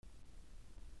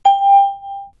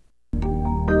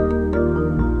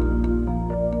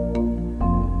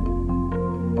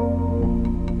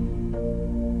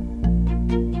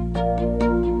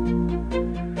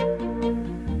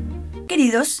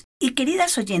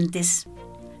Queridas oyentes,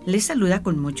 les saluda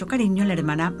con mucho cariño la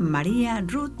hermana María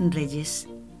Ruth Reyes,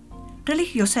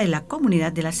 religiosa de la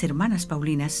comunidad de las Hermanas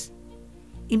Paulinas,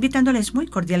 invitándoles muy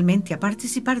cordialmente a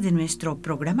participar de nuestro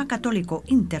programa católico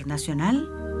internacional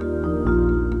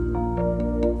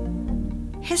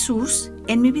Jesús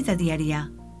en mi vida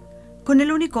diaria, con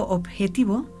el único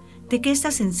objetivo de que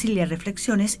estas sencillas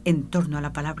reflexiones en torno a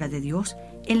la palabra de Dios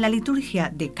en la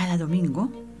liturgia de cada domingo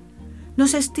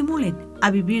nos estimulen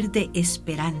a vivir de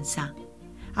esperanza,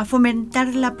 a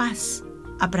fomentar la paz,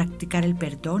 a practicar el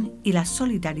perdón y la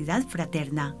solidaridad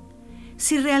fraterna,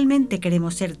 si realmente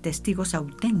queremos ser testigos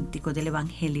auténticos del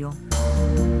Evangelio.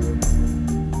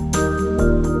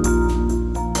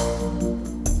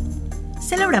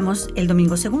 Celebramos el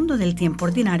domingo segundo del tiempo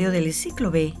ordinario del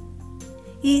ciclo B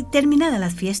y, terminadas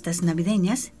las fiestas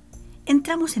navideñas,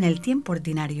 entramos en el tiempo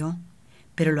ordinario,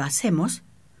 pero lo hacemos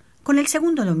con el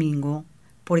segundo domingo,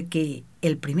 porque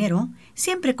el primero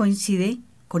siempre coincide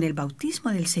con el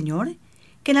Bautismo del Senor,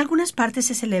 que en algunas partes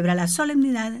se celebra la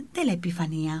Solemnidad de la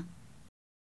Epifanía.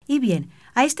 Y bien,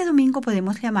 a este domingo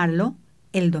podemos llamarlo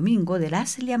el Domingo de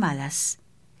las Llamadas,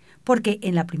 porque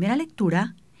en la primera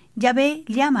lectura, Yahvé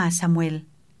llama a Samuel.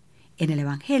 En el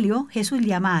Evangelio, Jesús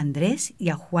llama a Andrés y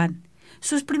a Juan,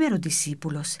 sus primeros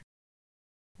discípulos.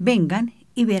 Vengan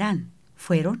y verán.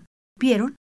 Fueron,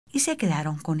 vieron y se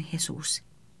quedaron con Jesús.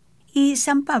 Y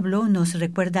San Pablo nos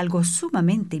recuerda algo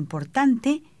sumamente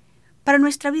importante para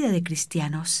nuestra vida de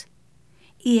cristianos,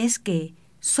 y es que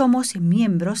somos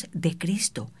miembros de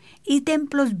Cristo y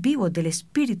templos vivos del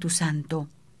Espíritu Santo,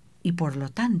 y por lo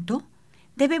tanto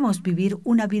debemos vivir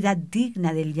una vida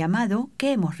digna del llamado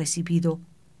que hemos recibido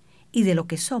y de lo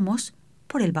que somos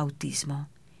por el bautismo,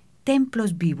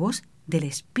 templos vivos del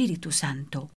Espíritu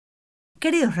Santo.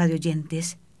 Queridos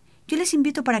radioyentes, yo les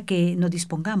invito para que nos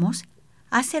dispongamos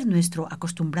a hacer nuestro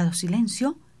acostumbrado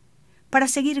silencio para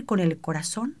seguir con el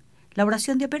corazón la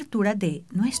oración de apertura de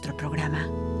nuestro programa.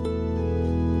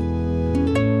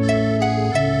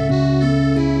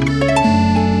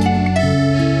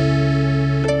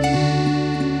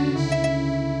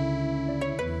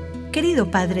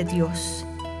 Querido Padre Dios,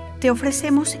 te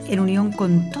ofrecemos en unión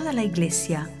con toda la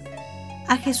Iglesia,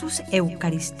 a Jesús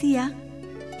Eucaristía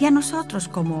y a nosotros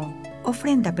como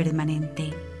ofrenda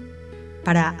permanente,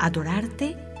 para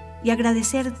adorarte y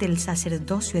agradecerte el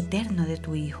sacerdocio eterno de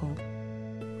tu Hijo,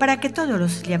 para que todos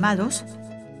los llamados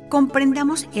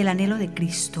comprendamos el anhelo de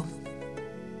Cristo.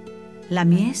 La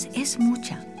mies es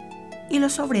mucha y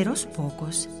los obreros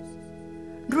pocos.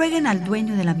 Rueguen al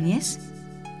dueño de la mies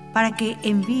para que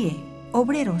envíe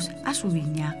obreros a su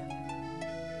viña,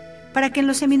 para que en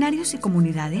los seminarios y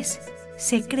comunidades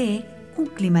se cree un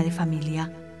clima de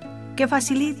familia que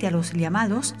facilite a los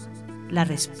llamados la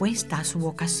respuesta a su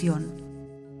vocación,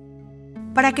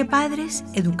 para que padres,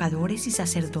 educadores y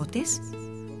sacerdotes,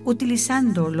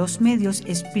 utilizando los medios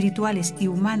espirituales y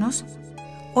humanos,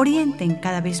 orienten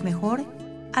cada vez mejor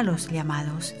a los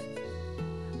llamados,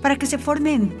 para que se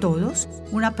forme en todos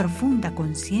una profunda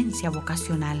conciencia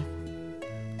vocacional,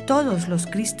 todos los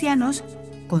cristianos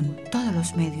con todos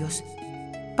los medios,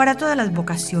 para todas las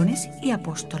vocaciones y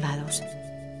apostolados,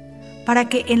 para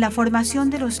que en la formación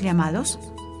de los llamados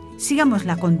sigamos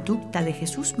la conducta de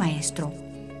Jesús Maestro,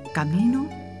 camino,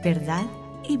 verdad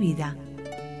y vida,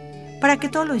 para que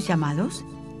todos los llamados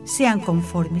sean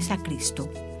conformes a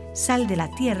Cristo, sal de la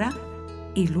tierra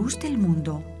y luz del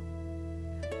mundo,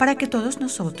 para que todos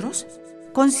nosotros,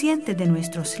 conscientes de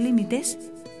nuestros límites,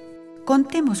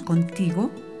 contemos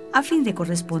contigo a fin de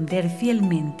corresponder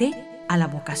fielmente a la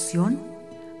vocación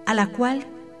a la cual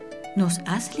nos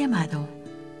has llamado.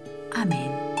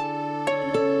 Amén.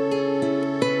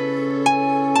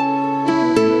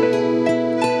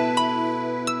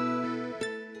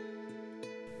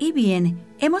 Y bien,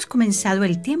 hemos comenzado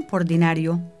el tiempo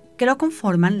ordinario, que lo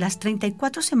conforman las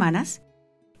 34 semanas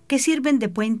que sirven de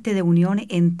puente de unión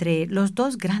entre los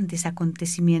dos grandes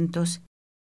acontecimientos,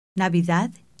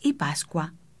 Navidad y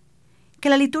Pascua, que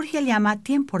la liturgia llama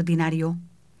tiempo ordinario,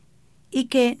 y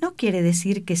que no quiere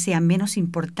decir que sea menos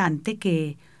importante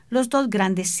que los dos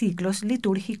grandes ciclos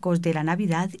litúrgicos de la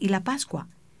Navidad y la Pascua,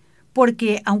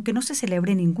 porque aunque no se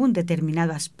celebre ningún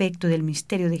determinado aspecto del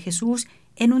misterio de Jesús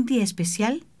en un día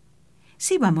especial,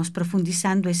 sí vamos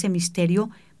profundizando ese misterio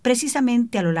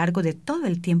precisamente a lo largo de todo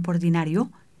el tiempo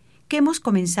ordinario que hemos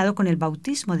comenzado con el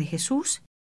bautismo de Jesús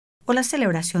o la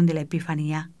celebración de la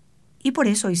Epifanía. Y por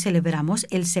eso hoy celebramos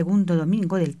el segundo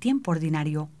domingo del tiempo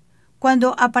ordinario,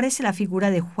 cuando aparece la figura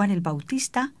de Juan el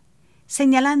Bautista,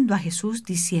 señalando a Jesús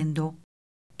diciendo: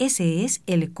 «Ese es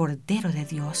el Cordero de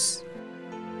Dios».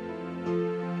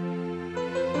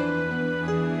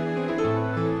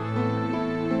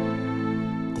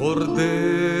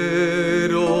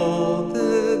 Cordero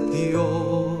de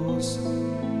Dios,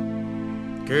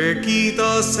 que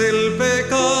quitas el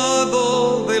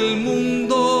pecado del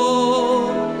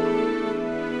mundo,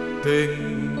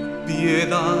 ten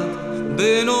piedad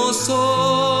de nosotros,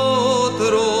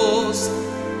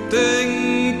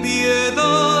 ten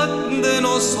piedad de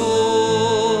nosotros.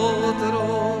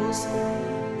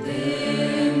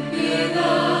 Ten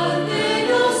piedad de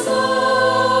nosotros,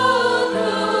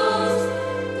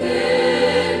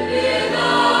 ten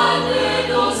piedad de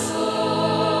nosotros.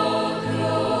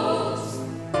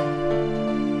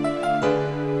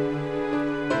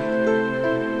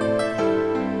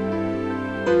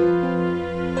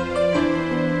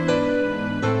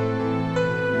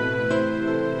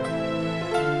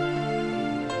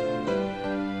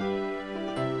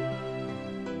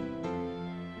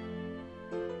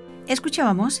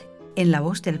 Escuchábamos, en la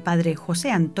voz del padre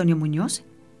José Antonio Muñoz,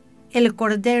 El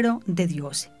Cordero de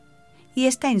Dios, y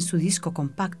está en su disco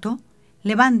compacto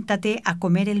Levántate a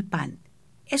comer el pan.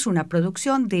 Es una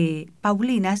producción de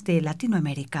Paulinas de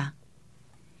Latinoamérica.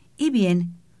 Y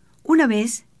bien, una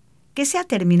vez que se ha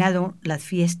terminado las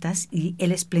fiestas y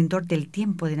el esplendor del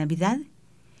tiempo de Navidad,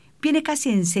 viene casi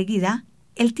enseguida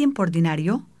el tiempo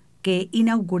ordinario que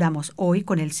inauguramos hoy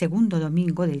con el segundo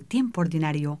domingo del tiempo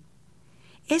ordinario.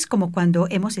 Es como cuando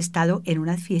hemos estado en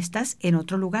unas fiestas en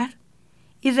otro lugar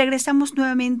y regresamos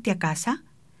nuevamente a casa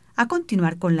a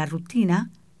continuar con la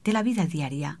rutina de la vida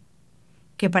diaria,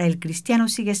 que para el cristiano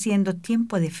sigue siendo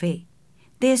tiempo de fe,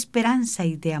 de esperanza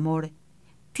y de amor,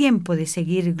 tiempo de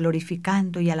seguir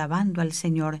glorificando y alabando al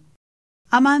Señor,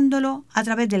 amándolo a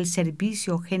través del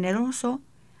servicio generoso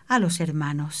a los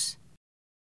hermanos.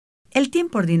 El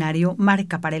tiempo ordinario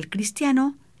marca para el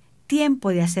cristiano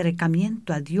tiempo de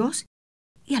acercamiento a Dios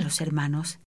y a los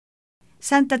hermanos.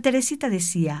 Santa Teresita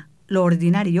decía, lo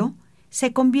ordinario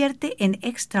se convierte en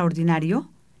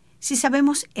extraordinario si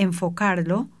sabemos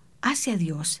enfocarlo hacia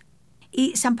Dios.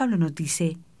 Y San Pablo nos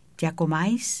dice, ya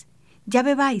comáis, ya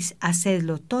bebáis,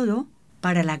 hacedlo todo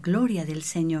para la gloria del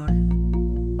Señor.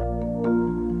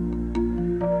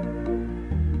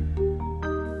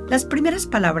 Las primeras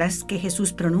palabras que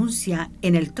Jesús pronuncia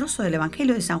en el trozo del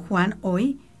Evangelio de San Juan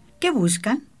hoy, ¿qué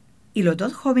buscan? Y los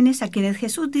dos jóvenes a quienes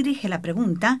Jesús dirige la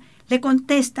pregunta, le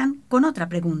contestan con otra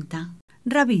pregunta.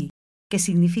 Rabí, que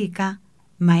significa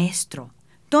maestro,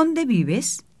 ¿dónde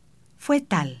vives? Fue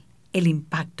tal el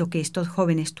impacto que estos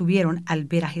jóvenes tuvieron al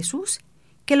ver a Jesús,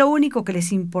 que lo único que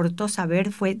les importó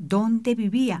saber fue dónde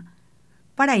vivía,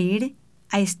 para ir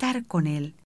a estar con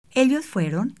él. Ellos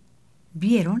fueron,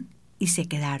 vieron y se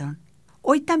quedaron.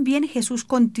 Hoy también Jesús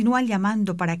continúa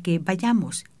llamando para que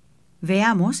vayamos,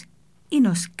 veamos y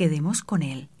nos quedemos con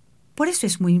Él. Por eso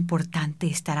es muy importante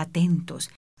estar atentos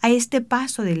a este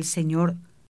paso del Señor,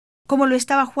 como lo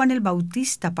estaba Juan el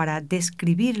Bautista para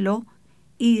describirlo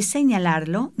y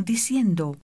señalarlo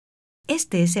diciendo,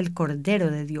 Este es el Cordero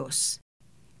de Dios.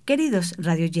 Queridos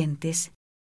radioyentes,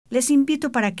 les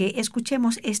invito para que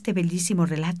escuchemos este bellísimo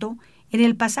relato en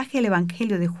el pasaje del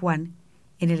Evangelio de Juan,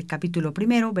 en el capítulo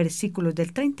 1, versículos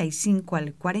del 35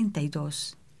 al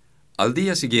 42. Al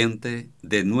día siguiente,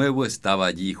 de nuevo estaba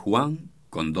allí Juan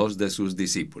con 2 de sus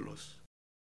discípulos.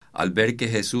 Al ver que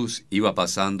Jesús iba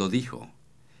pasando, dijo,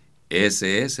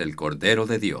 Ese es el Cordero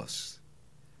de Dios.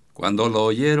 Cuando lo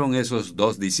oyeron esos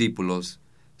 2 discípulos,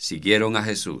 siguieron a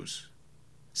Jesús.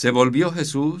 Se volvió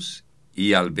Jesús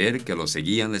y al ver que lo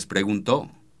seguían les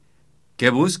preguntó, ¿qué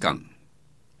buscan?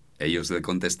 Ellos le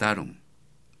contestaron,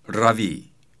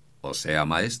 Rabí, o sea,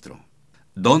 maestro,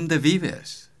 ¿dónde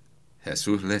vives?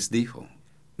 Jesús les dijo,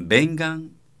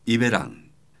 vengan y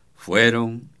verán.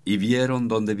 Fueron y vieron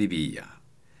dónde vivía.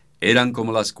 Eran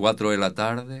como las 4 de la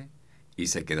tarde y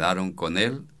se quedaron con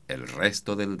él el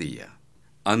resto del día.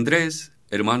 Andrés,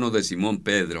 hermano de Simón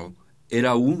Pedro,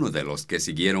 era uno de los que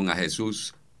siguieron a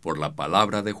Jesús por la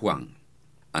palabra de Juan.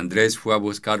 Andrés fue a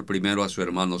buscar primero a su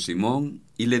hermano Simón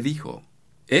y le dijo,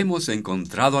 hemos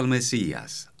encontrado al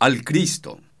Mesías, al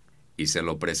Cristo, y se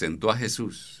lo presentó a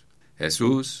Jesús.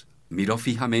 Jesús miró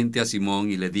fijamente a Simón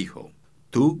y le dijo,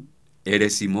 tú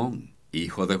eres Simón,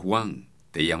 hijo de Juan,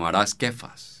 te llamarás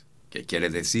Kefas, que quiere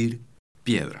decir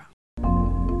piedra.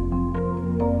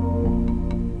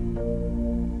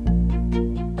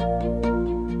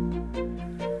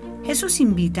 Jesús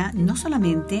invita no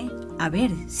solamente a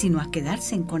ver, sino a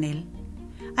quedarse con Él,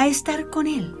 a estar con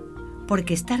Él,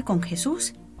 porque estar con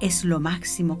Jesús es lo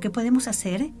máximo que podemos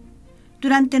hacer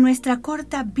durante nuestra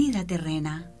corta vida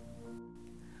terrena.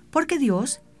 Porque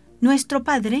Dios, nuestro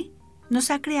Padre, nos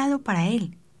ha creado para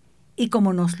Él, y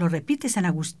como nos lo repite San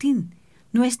Agustín,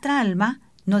 nuestra alma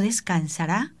no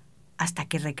descansará hasta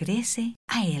que regrese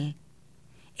a Él.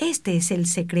 Este es el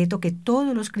secreto que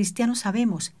todos los cristianos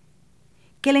sabemos,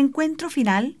 que el encuentro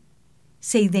final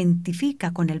se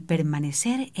identifica con el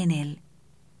permanecer en Él.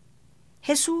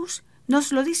 Jesús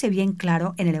nos lo dice bien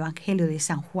claro en el Evangelio de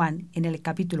San Juan, en el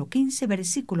capítulo 15,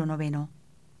 versículo 9.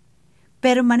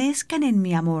 Permanezcan en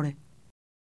mi amor.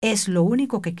 Es lo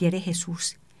único que quiere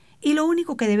Jesús y lo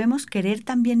único que debemos querer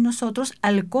también nosotros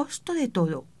al costo de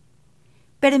todo.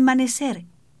 Permanecer,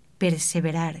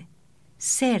 perseverar,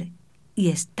 ser y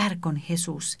estar con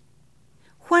Jesús.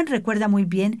 Juan recuerda muy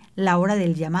bien la hora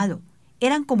del llamado.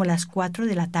 Eran como las 4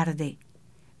 de la tarde.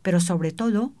 Pero sobre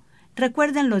todo,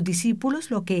 recuerdan los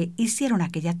discípulos lo que hicieron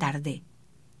aquella tarde.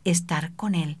 Estar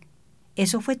con Él.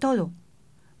 Eso fue todo.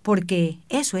 Porque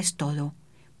eso es todo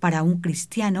para un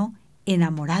cristiano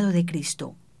enamorado de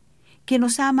Cristo, que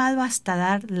nos ha amado hasta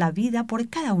dar la vida por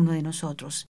cada uno de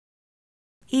nosotros.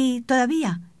 Y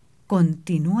todavía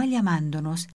continúa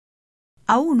llamándonos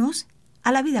a unos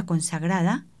a la vida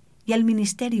consagrada y al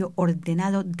ministerio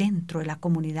ordenado dentro de la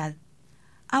comunidad,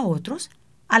 a otros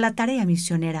a la tarea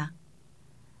misionera,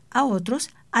 a otros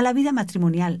a la vida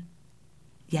matrimonial,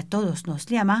 y a todos nos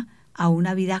llama a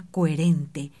una vida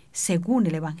coherente según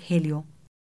el Evangelio.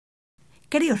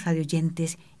 Queridos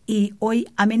radioyentes, y hoy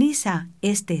ameniza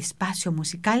este espacio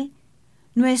musical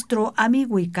nuestro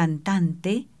amigo y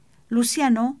cantante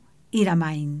Luciano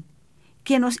Iramain,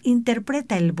 quien nos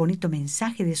interpreta el bonito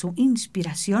mensaje de su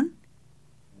inspiración,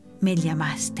 Me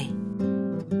llamaste.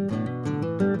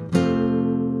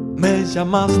 Me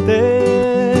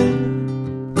llamaste,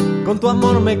 con tu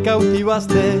amor me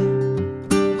cautivaste,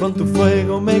 con tu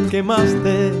fuego me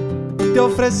quemaste, te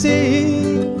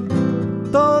ofrecí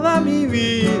toda mi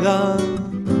vida.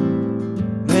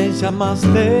 Me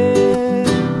llamaste,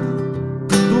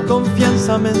 tu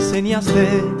confianza me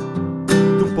enseñaste,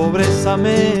 tu pobreza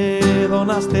me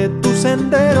donaste, tu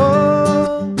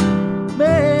sendero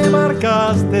me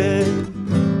marcaste,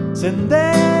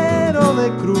 sendero de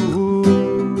cruz.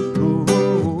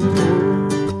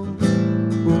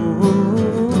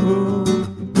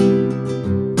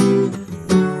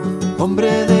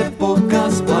 Hombre de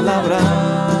pocas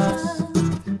palabras,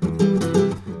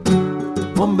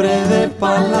 hombre de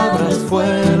palabras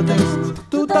fuertes,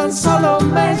 tú tan solo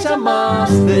me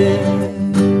llamaste.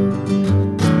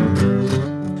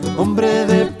 Hombre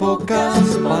de pocas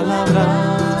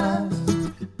palabras,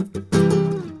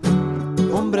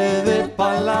 hombre de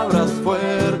palabras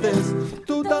fuertes,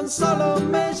 tú tan solo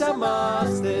me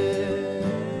llamaste.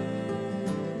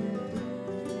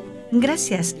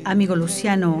 Gracias, amigo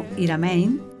Luciano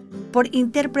Iramain, por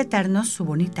interpretarnos su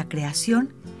bonita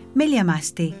creación, Me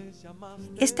llamaste.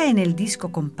 Está en el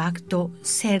disco compacto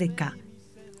Cerca,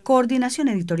 coordinación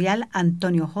editorial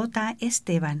Antonio J.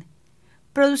 Esteban,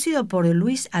 producido por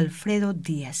Luis Alfredo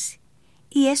Díaz,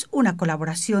 y es una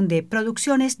colaboración de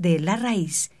Producciones de La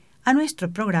Raíz a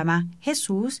nuestro programa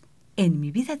Jesús en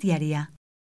mi vida diaria.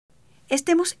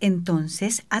 Estemos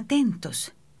entonces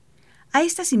atentos a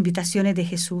estas invitaciones de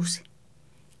Jesús,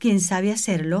 quien sabe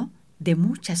hacerlo de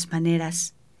muchas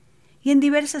maneras y en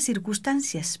diversas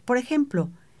circunstancias. Por ejemplo,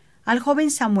 al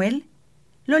joven Samuel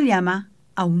lo llama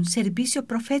a un servicio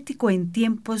profético en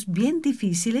tiempos bien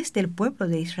difíciles del pueblo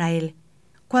de Israel,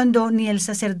 cuando ni el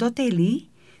sacerdote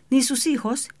Elí ni sus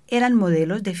hijos eran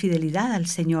modelos de fidelidad al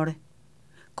Señor.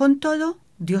 Con todo,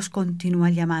 Dios continúa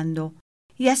llamando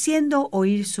y haciendo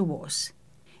oír su voz.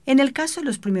 En el caso de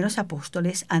los primeros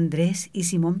apóstoles, Andrés y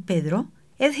Simón Pedro,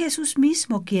 es Jesús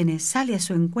mismo quien sale a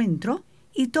su encuentro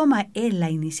y toma él la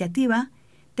iniciativa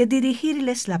de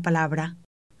dirigirles la palabra.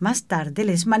 Más tarde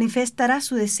les manifestará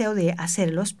su deseo de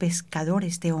hacerlos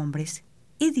pescadores de hombres.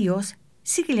 Y Dios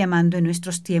sigue llamando en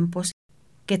nuestros tiempos,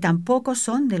 que tampoco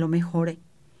son de lo mejor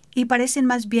y parecen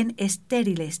más bien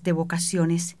estériles de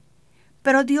vocaciones.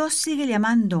 Pero Dios sigue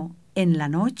llamando en la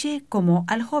noche como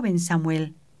al joven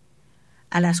Samuel,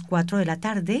 a las 4 de la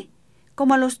tarde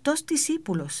como a los 2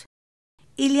 discípulos,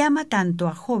 y llama tanto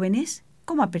a jóvenes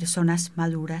como a personas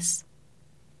maduras.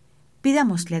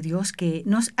 Pidámosle a Dios que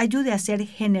nos ayude a ser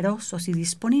generosos y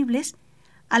disponibles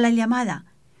a la llamada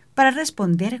para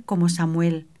responder como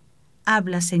Samuel: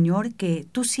 Habla, Señor, que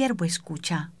tu siervo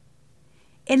escucha.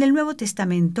 En el Nuevo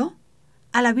Testamento,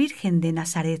 a la Virgen de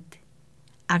Nazaret: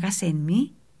 Hágase en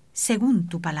mí según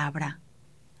tu palabra.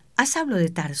 A Saulo de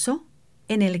Tarso,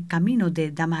 en el camino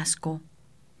de Damasco: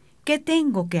 ¿Qué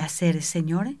tengo que hacer,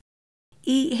 Señor?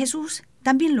 Y Jesús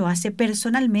también lo hace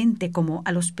personalmente, como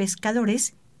a los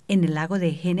pescadores en el lago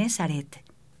de Genesaret,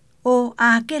 o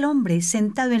a aquel hombre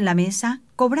sentado en la mesa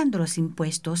cobrando los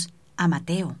impuestos, a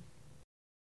Mateo.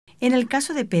 En el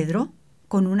caso de Pedro,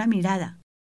 con una mirada.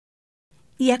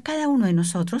 Y a cada uno de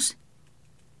nosotros,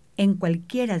 en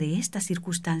cualquiera de estas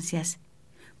circunstancias,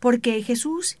 porque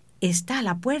Jesús está a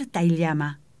la puerta y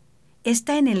llama.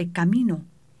 Está en el camino,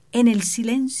 en el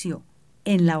silencio,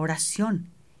 en la oración,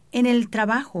 en el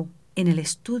trabajo, en el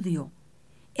estudio,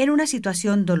 en una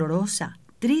situación dolorosa,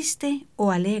 triste o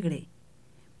alegre.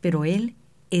 Pero Él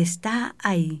está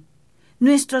ahí.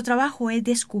 Nuestro trabajo es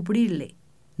descubrirle.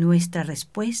 Nuestra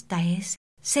respuesta es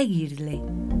seguirle.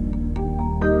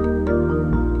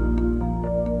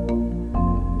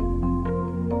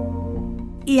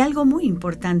 Y algo muy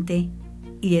importante,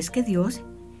 y es que Dios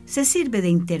se sirve de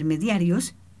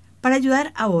intermediarios para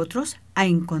ayudar a otros a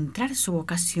encontrar su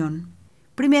vocación.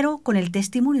 Primero con el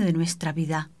testimonio de nuestra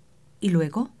vida, y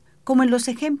luego, como en los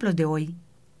ejemplos de hoy,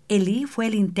 Elí fue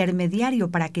el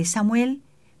intermediario para que Samuel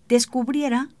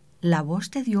descubriera la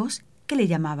voz de Dios que le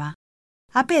llamaba.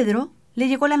 A Pedro le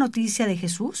llegó la noticia de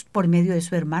Jesús por medio de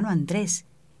su hermano Andrés,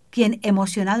 quien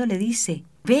emocionado le dice: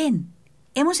 «Ven,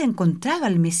 hemos encontrado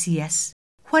al Mesías».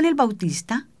 Juan el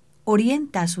Bautista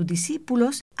orienta a sus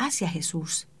discípulos hacia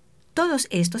Jesús. Todos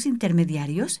estos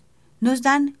intermediarios nos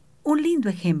dan un lindo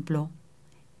ejemplo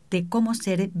de cómo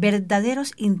ser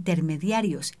verdaderos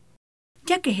intermediarios,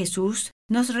 ya que Jesús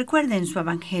nos recuerda en su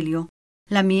Evangelio: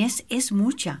 la mies es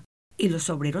mucha y los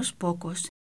obreros pocos.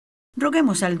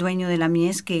 Roguemos al dueño de la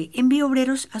mies que envíe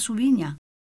obreros a su viña.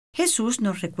 Jesús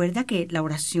nos recuerda que la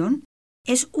oración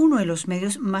es uno de los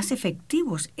medios más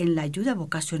efectivos en la ayuda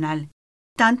vocacional,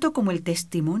 tanto como el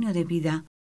testimonio de vida,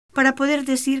 para poder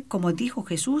decir, como dijo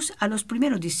Jesús a los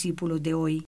primeros discípulos de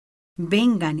hoy: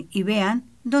 «Vengan y vean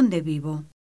dónde vivo».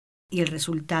 Y el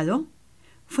resultado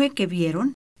fue que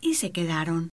vieron y se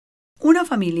quedaron. Una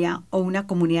familia o una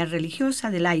comunidad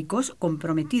religiosa de laicos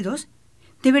comprometidos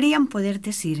deberían poder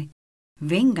decir: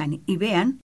 «Vengan y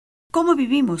vean cómo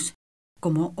vivimos,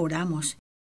 cómo oramos,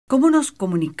 cómo nos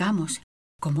comunicamos,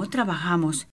 cómo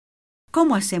trabajamos,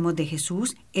 cómo hacemos de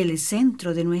Jesús el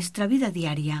centro de nuestra vida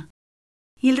diaria».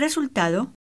 Y el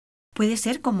resultado puede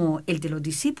ser como el de los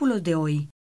discípulos de hoy: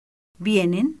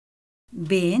 vienen,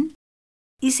 ven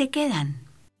y se quedan.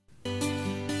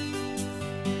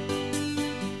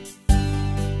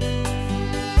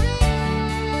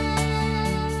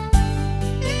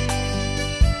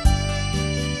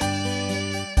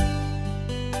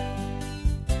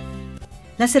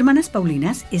 Las hermanas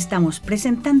Paulinas estamos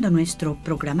presentando nuestro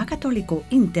programa católico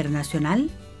internacional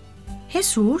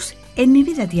Jesús en mi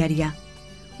vida diaria,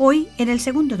 hoy en el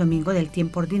segundo domingo del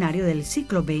tiempo ordinario del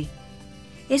ciclo B,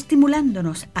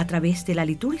 estimulándonos a través de la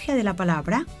liturgia de la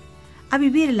palabra a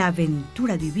vivir la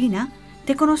aventura divina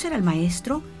de conocer al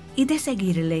Maestro y de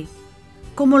seguirle,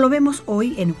 como lo vemos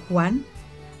hoy en Juan,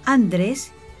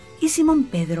 Andrés y Simón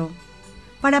Pedro,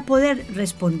 para poder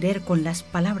responder con las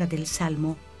palabras del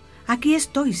Salmo: «Aquí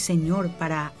estoy, Señor,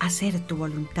 para hacer tu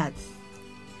voluntad».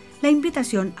 La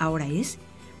invitación ahora es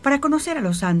para conocer a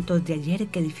los santos de ayer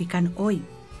que edifican hoy,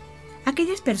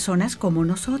 aquellas personas como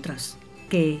nosotras,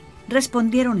 que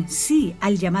respondieron sí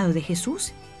al llamado de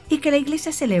Jesús y que la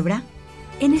Iglesia celebra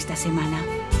en esta semana.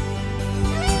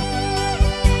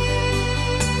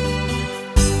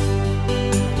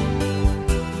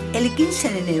 El 15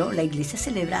 de enero la Iglesia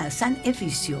celebra a San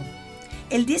Eficio.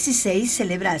 El 16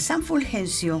 celebra a San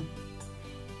Fulgencio.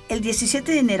 El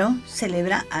 17 de enero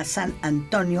celebra a San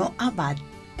Antonio Abad.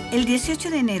 El 18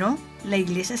 de enero la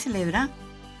Iglesia celebra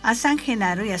a San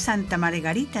Genaro y a Santa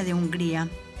Margarita de Hungría.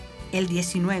 El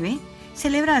 19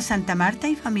 celebra a Santa Marta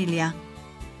y familia.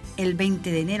 El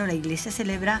 20 de enero la Iglesia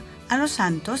celebra a los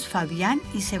santos Fabián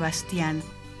y Sebastián.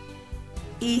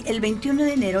 Y el 21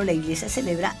 de enero la Iglesia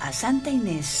celebra a Santa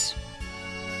Inés.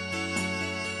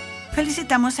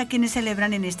 Felicitamos a quienes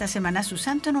celebran en esta semana su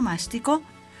santo nomástico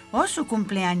o su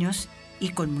cumpleaños, y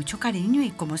con mucho cariño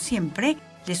y como siempre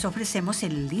les ofrecemos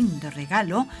el lindo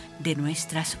regalo de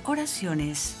nuestras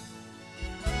oraciones.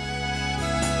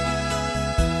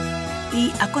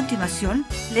 Y a continuación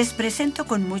les presento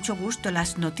con mucho gusto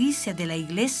las noticias de la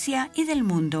Iglesia y del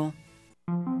mundo.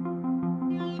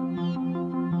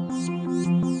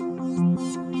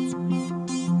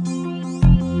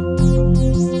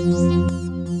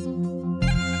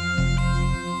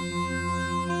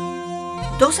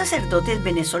 Dos sacerdotes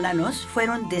venezolanos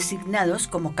fueron designados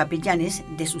como capellanes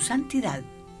de su santidad.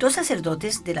 Dos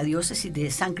sacerdotes de la diócesis de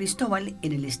San Cristóbal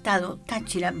en el estado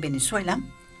Táchira, Venezuela,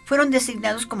 fueron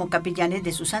designados como capellanes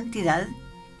de su santidad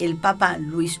el Papa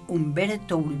Luis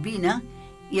Humberto Urbina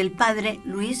y el Padre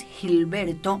Luis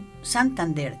Gilberto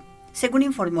Santander, según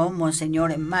informó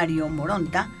Monseñor Mario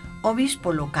Moronta,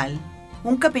 obispo local.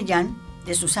 Un capellán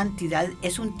de su santidad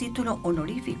es un título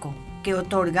honorífico que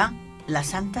otorga la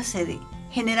Santa Sede,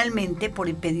 generalmente por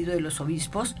el pedido de los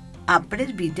obispos, a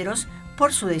presbíteros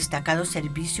por su destacado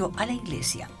servicio a la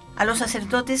Iglesia. A los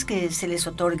sacerdotes que se les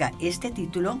otorga este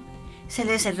título se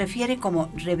les refiere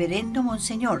como Reverendo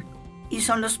Monseñor y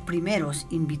son los primeros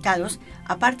invitados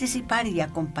a participar y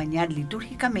acompañar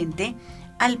litúrgicamente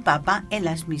al Papa en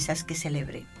las misas que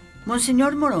celebre.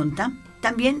 Monseñor Moronta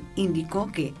también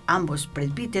indicó que ambos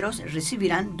presbíteros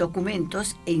recibirán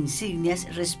documentos e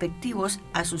insignias respectivos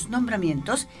a sus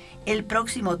nombramientos el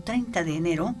próximo 30 de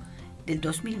enero del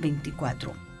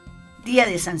 2024, día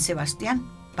de San Sebastián,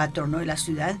 patrono de la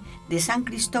ciudad de San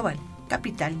Cristóbal,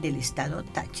 capital del estado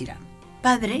Táchira.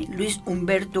 Padre Luis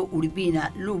Humberto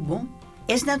Urbina Lubo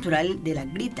es natural de La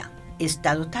Grita,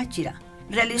 estado Táchira.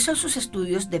 Realizó sus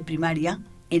estudios de primaria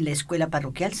en la Escuela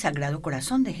Parroquial Sagrado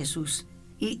Corazón de Jesús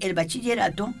y el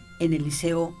bachillerato en el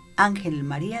Liceo Ángel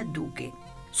María Duque.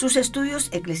 Sus estudios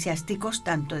eclesiásticos,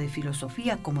 tanto de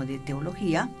filosofía como de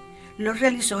teología, los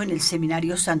realizó en el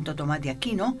Seminario Santo Tomás de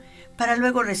Aquino para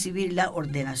luego recibir la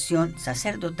ordenación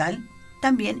sacerdotal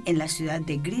también en la ciudad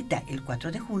de Grita el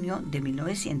 4 de junio de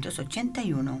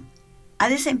 1981. Ha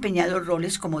desempeñado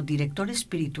roles como director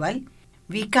espiritual,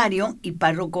 vicario y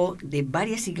párroco de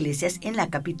varias iglesias en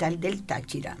la capital del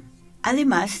Táchira.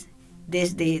 Además,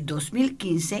 desde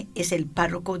 2015 es el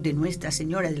párroco de Nuestra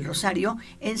Señora del Rosario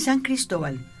en San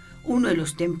Cristóbal, uno de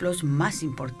los templos más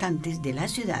importantes de la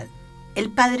ciudad.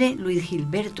 El padre Luis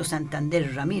Gilberto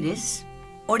Santander Ramírez,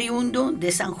 oriundo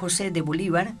de San José de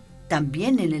Bolívar,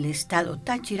 también en el estado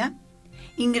Táchira,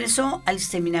 ingresó al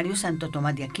Seminario Santo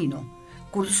Tomás de Aquino,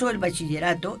 cursó el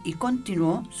bachillerato y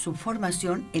continuó su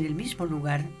formación en el mismo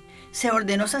lugar. Se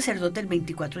ordenó sacerdote el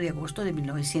 24 de agosto de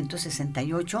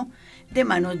 1968 de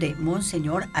manos de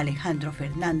Monseñor Alejandro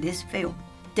Fernández Feo,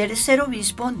 tercer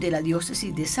obispo de la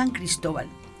diócesis de San Cristóbal.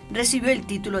 Recibió el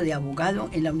título de abogado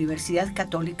en la Universidad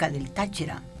Católica del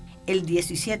Táchira el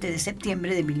 17 de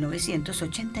septiembre de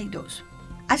 1982.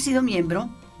 Ha sido miembro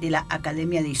de la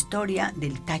Academia de Historia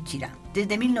del Táchira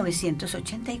desde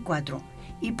 1984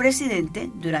 y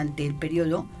presidente durante el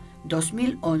periodo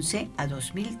 2011 a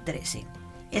 2013.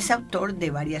 Es autor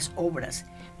de varias obras,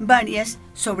 varias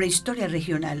sobre historia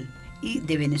regional y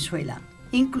de Venezuela,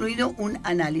 incluido un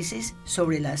análisis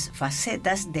sobre las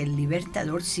facetas del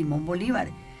libertador Simón Bolívar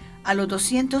a los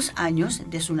 200 años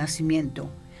de su nacimiento.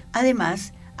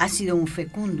 Además, ha sido un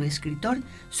fecundo escritor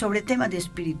sobre temas de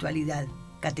espiritualidad,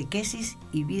 catequesis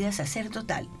y vida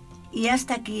sacerdotal. Y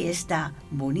hasta aquí esta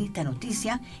bonita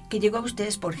noticia que llegó a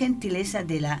ustedes por gentileza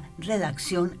de la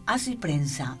redacción Así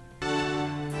Prensa.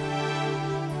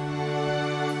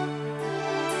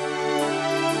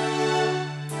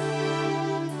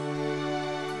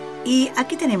 Y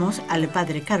aquí tenemos al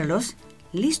Padre Carlos,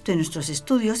 listo en nuestros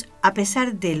estudios, a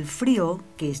pesar del frío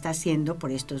que está haciendo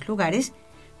por estos lugares,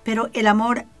 pero el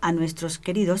amor a nuestros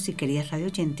queridos y queridas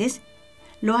radioyentes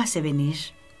lo hace venir.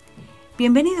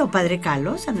 Bienvenido, Padre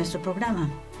Carlos, a nuestro programa.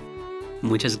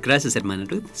 Muchas gracias, hermana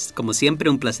Ruth. Como siempre,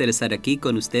 un placer estar aquí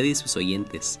con usted y sus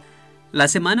oyentes. La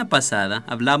semana pasada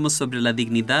hablamos sobre la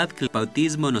dignidad que el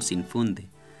bautismo nos infunde.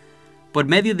 Por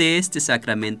medio de este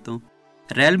sacramento,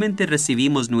 realmente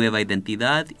recibimos nueva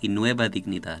identidad y nueva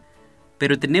dignidad.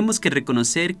 Pero tenemos que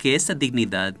reconocer que esta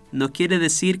dignidad no quiere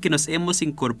decir que nos hemos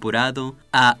incorporado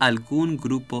a algún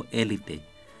grupo élite,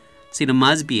 sino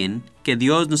más bien que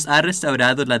Dios nos ha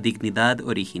restaurado la dignidad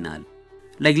original.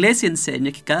 La Iglesia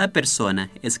enseña que cada persona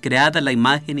es creada a la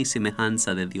imagen y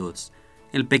semejanza de Dios.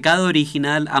 El pecado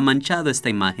original ha manchado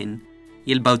esta imagen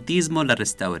y el bautismo la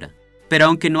restaura. Pero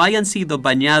aunque no hayan sido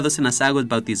bañados en las aguas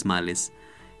bautismales,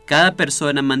 cada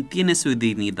persona mantiene su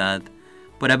dignidad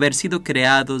por haber sido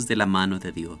creados de la mano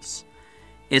de Dios.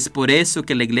 Es por eso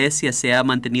que la Iglesia se ha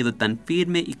mantenido tan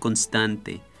firme y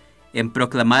constante en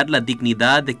proclamar la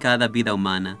dignidad de cada vida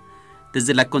humana,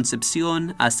 desde la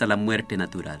concepción hasta la muerte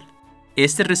natural.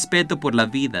 Este respeto por la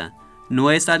vida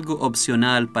no es algo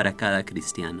opcional para cada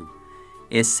cristiano,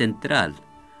 es central,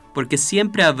 porque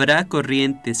siempre habrá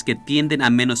corrientes que tienden a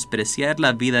menospreciar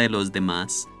la vida de los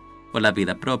demás o la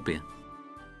vida propia.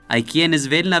 Hay quienes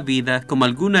ven la vida como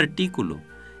algún artículo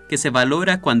que se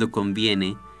valora cuando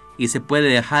conviene y se puede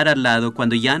dejar al lado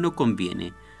cuando ya no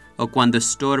conviene o cuando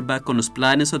estorba con los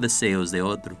planes o deseos de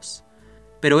otros.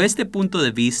 Pero este punto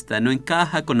de vista no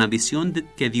encaja con la visión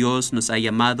que Dios nos ha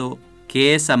llamado,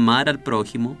 que es amar al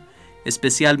prójimo,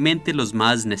 especialmente los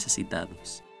más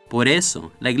necesitados. Por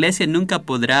eso, la Iglesia nunca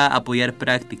podrá apoyar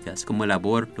prácticas como el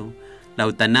aborto, la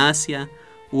eutanasia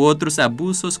u otros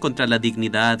abusos contra la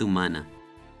dignidad humana.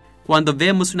 Cuando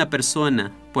vemos una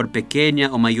persona, por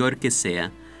pequeña o mayor que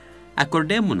sea,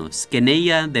 acordémonos que en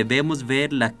ella debemos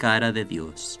ver la cara de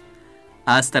Dios.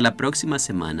 Hasta la próxima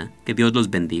semana. Que Dios los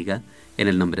bendiga. En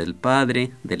el nombre del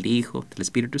Padre, del Hijo, del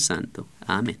Espíritu Santo.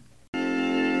 Amén.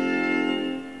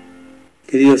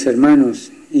 Queridos hermanos,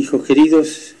 hijos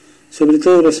queridos, sobre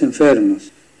todo los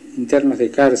enfermos, internos de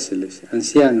cárceles,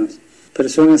 ancianos,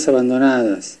 personas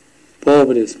abandonadas,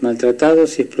 pobres,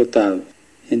 maltratados y explotados.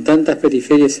 En tantas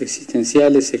periferias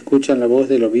existenciales se escuchan la voz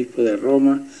del obispo de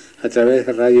Roma a través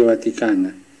de Radio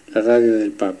Vaticana, la radio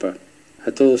del Papa.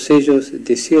 A todos ellos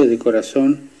deseo de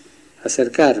corazón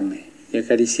acercarme y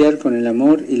acariciar con el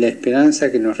amor y la esperanza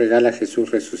que nos regala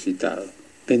Jesús resucitado.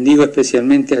 Bendigo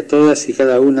especialmente a todas y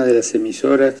cada una de las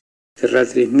emisoras que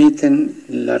retransmiten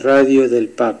la radio del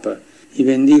Papa y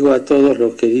bendigo a todos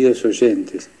los queridos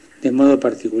oyentes, de modo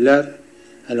particular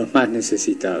a los más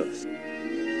necesitados.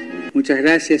 Muchas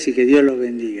gracias y que Dios los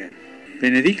bendiga.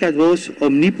 Benedicat vos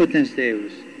omnipotens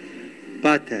Deus,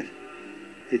 Pater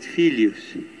et Filius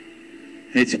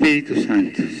et Spiritus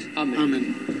Sanctus.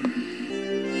 Amén.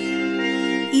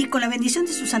 Y con la bendición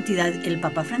de su santidad el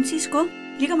Papa Francisco,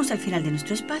 llegamos al final de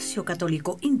nuestro espacio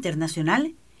católico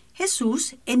internacional,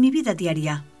 Jesús en mi vida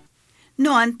diaria.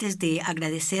 No antes de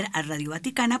agradecer a Radio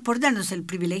Vaticana por darnos el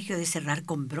privilegio de cerrar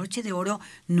con broche de oro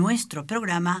nuestro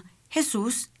programa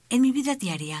Jesús en mi vida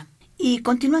diaria. Y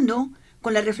continuando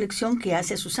con la reflexión que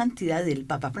hace su santidad el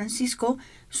Papa Francisco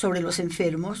sobre los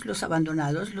enfermos, los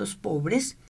abandonados, los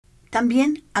pobres,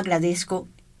 también agradezco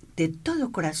de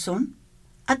todo corazón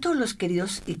a todos los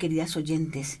queridos y queridas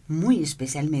oyentes, muy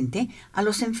especialmente a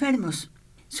los enfermos,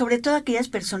 sobre todo aquellas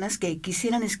personas que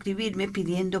quisieran escribirme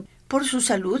pidiendo por su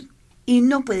salud y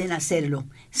no pueden hacerlo.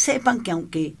 Sepan que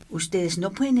aunque ustedes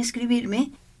no pueden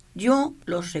escribirme, yo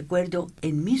los recuerdo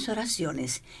en mis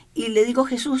oraciones. Y le digo,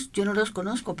 Jesús, yo no los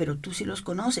conozco, pero tú sí los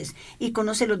conoces y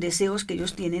conoces los deseos que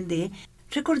ellos tienen de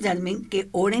recordarme que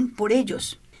oren por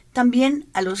ellos. También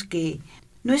a los que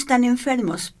no están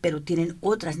enfermos, pero tienen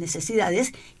otras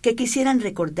necesidades que quisieran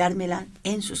recordármela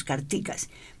en sus carticas,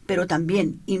 pero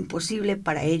también imposible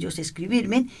para ellos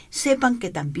escribirme, sepan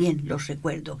que también los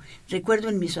recuerdo. Recuerdo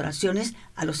en mis oraciones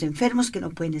a los enfermos que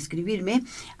no pueden escribirme,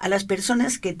 a las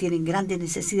personas que tienen grandes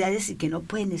necesidades y que no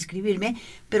pueden escribirme,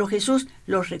 pero Jesús,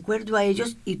 los recuerdo a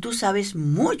ellos y tú sabes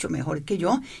mucho mejor que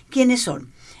yo quiénes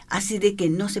son. Así de que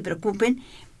no se preocupen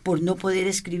por no poder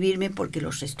escribirme porque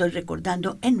los estoy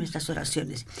recordando en nuestras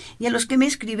oraciones. Y a los que me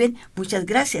escriben, muchas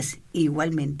gracias.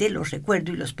 Igualmente los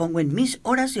recuerdo y los pongo en mis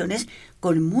oraciones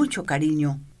con mucho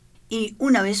cariño. Y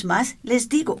una vez más les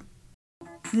digo,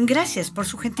 gracias por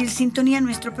su gentil sintonía en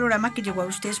nuestro programa que llegó a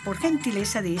ustedes por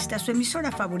gentileza de esta su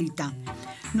emisora favorita.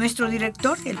 Nuestro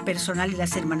director, el personal y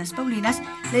las hermanas Paulinas,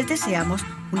 les deseamos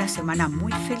una semana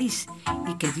muy feliz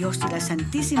y que Dios y la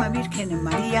Santísima Virgen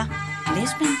María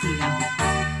les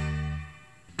bendiga.